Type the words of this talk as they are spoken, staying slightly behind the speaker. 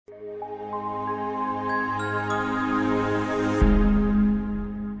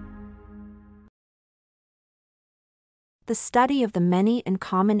The study of the many and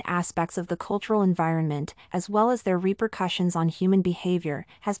common aspects of the cultural environment, as well as their repercussions on human behavior,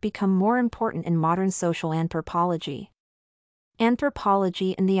 has become more important in modern social anthropology.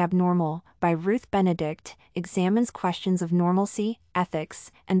 Anthropology and the Abnormal, by Ruth Benedict, examines questions of normalcy,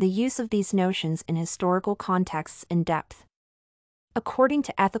 ethics, and the use of these notions in historical contexts in depth. According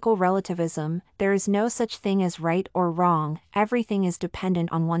to ethical relativism, there is no such thing as right or wrong, everything is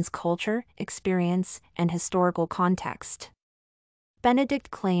dependent on one's culture, experience, and historical context. Benedict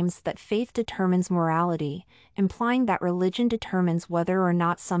claims that faith determines morality, implying that religion determines whether or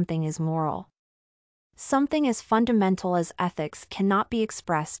not something is moral. Something as fundamental as ethics cannot be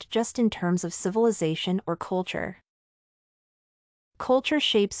expressed just in terms of civilization or culture. Culture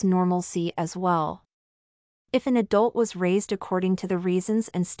shapes normalcy as well. If an adult was raised according to the reasons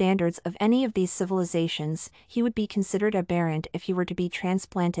and standards of any of these civilizations, he would be considered aberrant if he were to be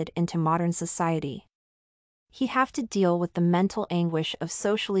transplanted into modern society. He'd have to deal with the mental anguish of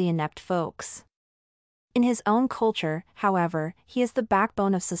socially inept folks. In his own culture, however, he is the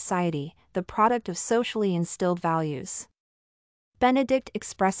backbone of society, the product of socially instilled values. Benedict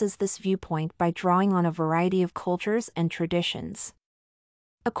expresses this viewpoint by drawing on a variety of cultures and traditions.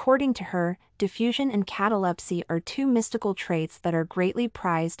 According to her, diffusion and catalepsy are two mystical traits that are greatly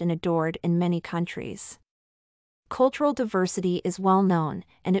prized and adored in many countries. Cultural diversity is well known,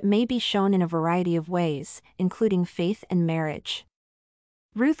 and it may be shown in a variety of ways, including faith and marriage.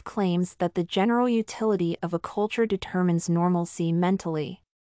 Ruth claims that the general utility of a culture determines normalcy mentally.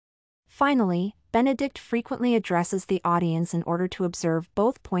 Finally, Benedict frequently addresses the audience in order to observe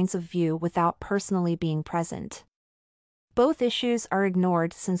both points of view without personally being present. Both issues are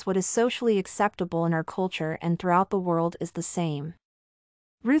ignored since what is socially acceptable in our culture and throughout the world is the same.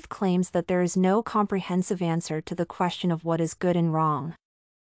 Ruth claims that there is no comprehensive answer to the question of what is good and wrong.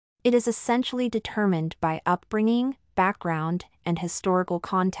 It is essentially determined by upbringing, background, and historical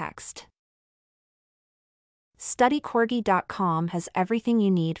context. StudyCorgi.com has everything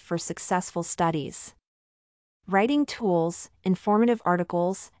you need for successful studies. Writing tools, informative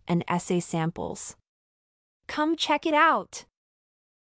articles, and essay samples. Come check it out!